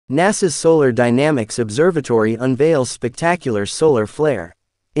NASA's Solar Dynamics Observatory unveils spectacular solar flare.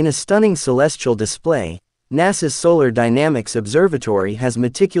 In a stunning celestial display, NASA's Solar Dynamics Observatory has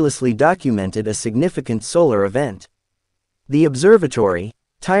meticulously documented a significant solar event. The observatory,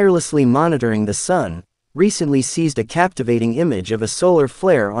 tirelessly monitoring the Sun, recently seized a captivating image of a solar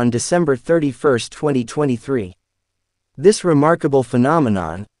flare on December 31, 2023. This remarkable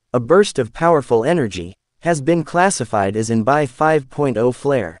phenomenon, a burst of powerful energy, has been classified as an by 5.0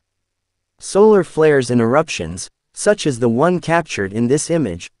 flare. Solar flares and eruptions, such as the one captured in this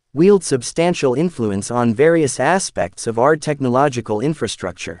image, wield substantial influence on various aspects of our technological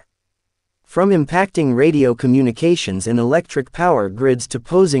infrastructure. From impacting radio communications and electric power grids to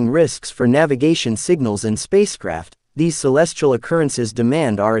posing risks for navigation signals and spacecraft, these celestial occurrences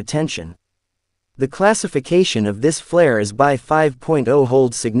demand our attention. The classification of this flare as by 5.0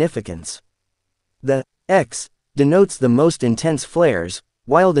 holds significance. The X denotes the most intense flares,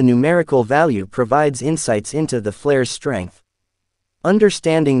 while the numerical value provides insights into the flare's strength.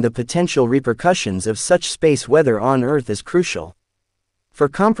 Understanding the potential repercussions of such space weather on Earth is crucial. For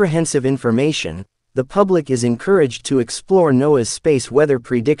comprehensive information, the public is encouraged to explore NOAA's Space Weather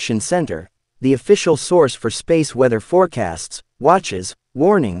Prediction Center, the official source for space weather forecasts, watches,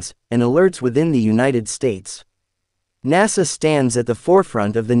 warnings, and alerts within the United States. NASA stands at the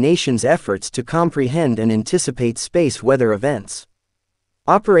forefront of the nation's efforts to comprehend and anticipate space weather events.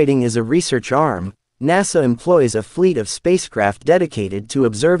 Operating as a research arm, NASA employs a fleet of spacecraft dedicated to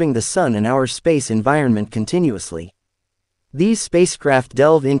observing the Sun and our space environment continuously. These spacecraft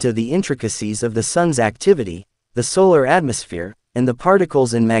delve into the intricacies of the Sun's activity, the solar atmosphere, and the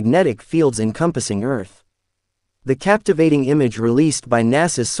particles and magnetic fields encompassing Earth. The captivating image released by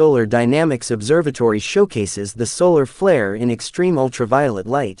NASA's Solar Dynamics Observatory showcases the solar flare in extreme ultraviolet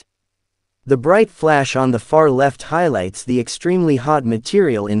light. The bright flash on the far left highlights the extremely hot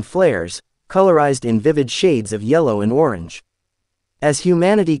material in flares, colorized in vivid shades of yellow and orange. As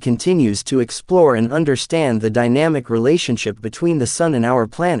humanity continues to explore and understand the dynamic relationship between the Sun and our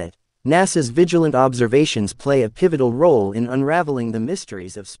planet, NASA's vigilant observations play a pivotal role in unraveling the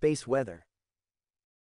mysteries of space weather.